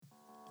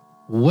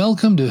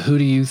Welcome to Who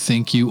Do You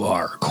Think You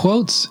Are?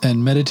 Quotes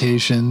and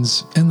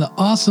meditations and the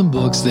awesome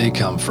books they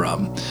come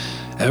from.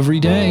 Every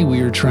day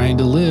we are trying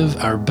to live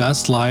our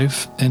best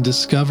life and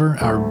discover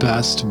our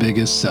best,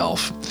 biggest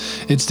self.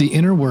 It's the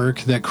inner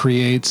work that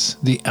creates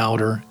the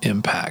outer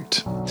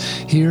impact.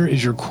 Here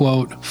is your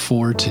quote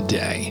for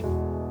today.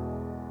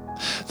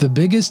 The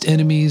biggest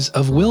enemies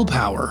of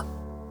willpower: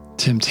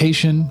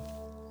 temptation,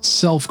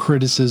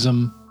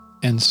 self-criticism,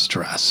 and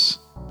stress.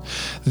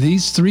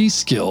 These three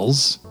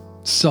skills,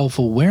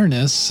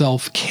 self-awareness,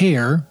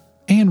 self-care,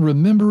 and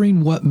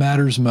remembering what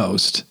matters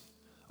most,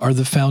 are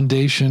the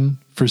foundation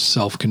for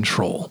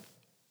self-control.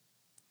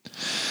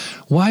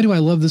 Why do I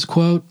love this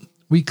quote?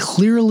 We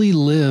clearly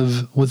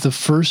live with the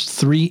first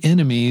three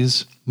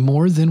enemies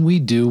more than we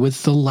do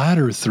with the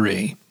latter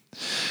three.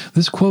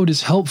 This quote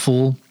is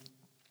helpful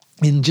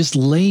in just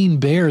laying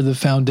bare the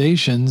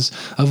foundations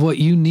of what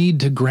you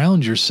need to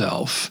ground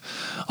yourself.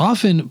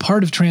 Often,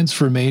 part of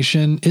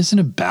transformation isn't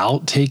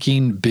about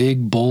taking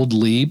big, bold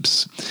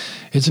leaps.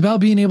 It's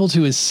about being able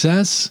to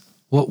assess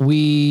what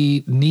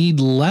we need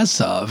less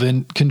of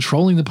and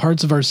controlling the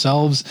parts of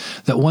ourselves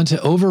that want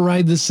to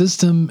override the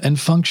system and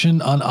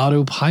function on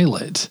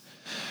autopilot.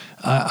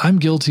 I'm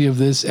guilty of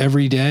this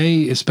every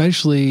day,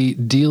 especially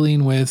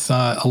dealing with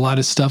a lot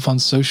of stuff on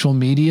social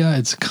media.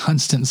 It's a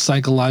constant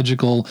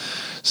psychological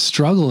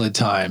struggle at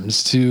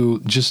times to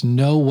just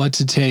know what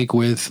to take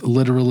with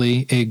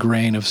literally a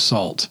grain of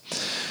salt.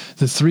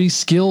 The three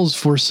skills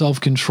for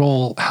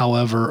self-control,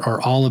 however,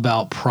 are all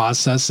about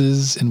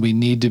processes, and we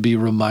need to be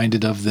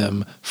reminded of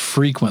them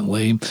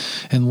frequently,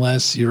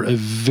 unless you're a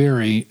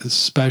very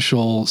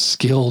special,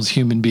 skilled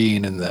human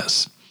being in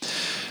this.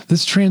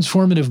 This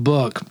transformative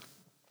book,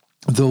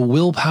 The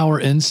Willpower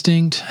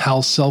Instinct: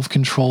 How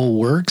Self-Control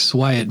Works,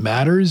 Why It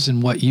Matters,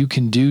 and What You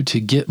Can Do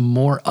to Get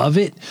More of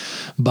It,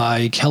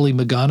 by Kelly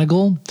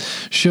McGonigal,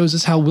 shows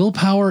us how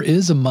willpower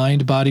is a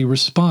mind-body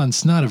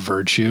response, not a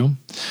virtue.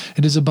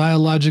 It is a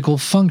biological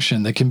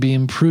function that can be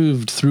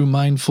improved through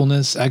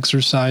mindfulness,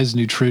 exercise,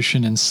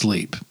 nutrition, and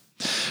sleep.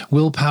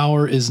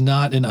 Willpower is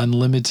not an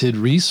unlimited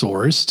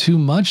resource. Too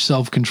much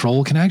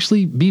self-control can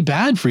actually be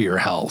bad for your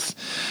health.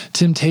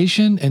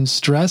 Temptation and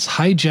stress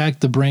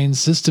hijack the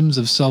brain's systems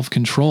of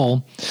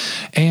self-control,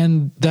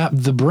 and that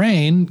the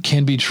brain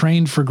can be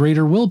trained for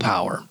greater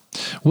willpower.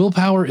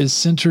 Willpower is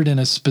centered in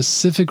a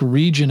specific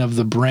region of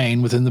the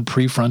brain within the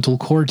prefrontal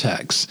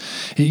cortex.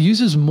 It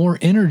uses more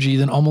energy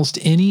than almost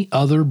any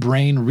other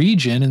brain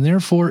region, and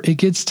therefore it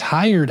gets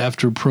tired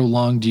after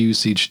prolonged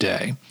use each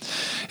day.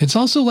 It's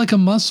also like a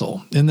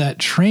muscle in that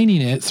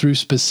training it through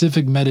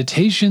specific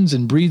meditations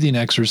and breathing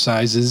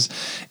exercises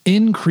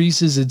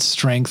increases its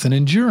strength and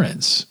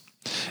endurance.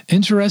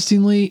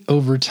 Interestingly,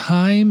 over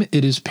time,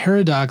 it is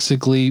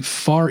paradoxically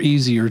far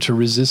easier to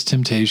resist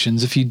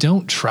temptations if you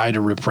don't try to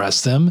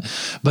repress them,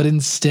 but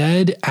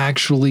instead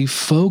actually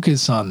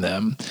focus on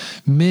them.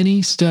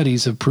 Many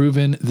studies have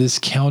proven this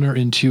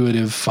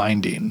counterintuitive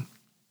finding.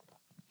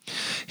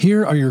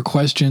 Here are your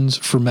questions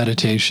for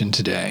meditation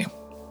today.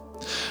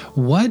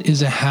 What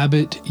is a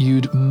habit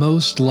you'd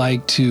most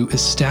like to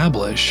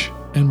establish,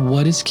 and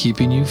what is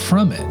keeping you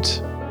from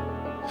it?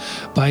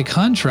 By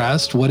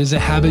contrast, what is a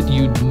habit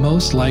you'd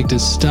most like to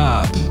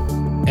stop,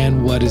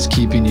 and what is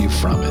keeping you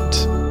from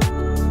it?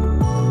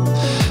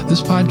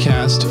 This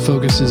podcast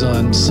focuses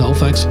on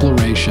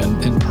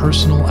self-exploration and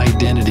personal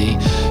identity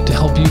to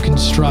help you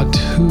construct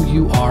who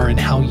you are and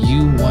how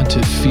you want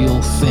to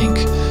feel,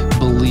 think,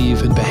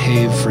 believe, and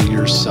behave for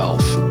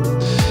yourself.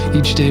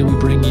 Each day we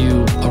bring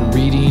you a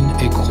reading,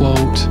 a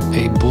quote,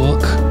 a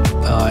book,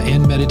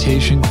 and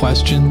meditation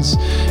questions.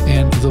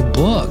 And the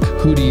book,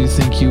 Who Do You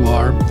Think You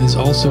Are, is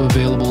also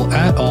available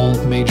at all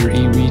major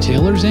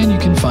e-retailers, and you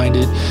can find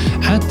it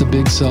at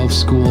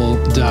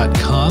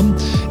thebigselfschool.com.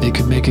 It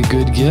could make a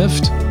good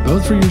gift,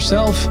 both for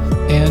yourself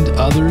and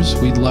others.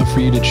 We'd love for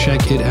you to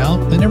check it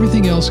out and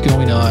everything else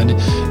going on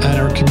at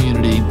our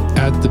community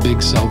at The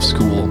Big Self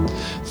School.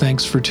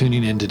 Thanks for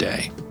tuning in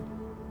today.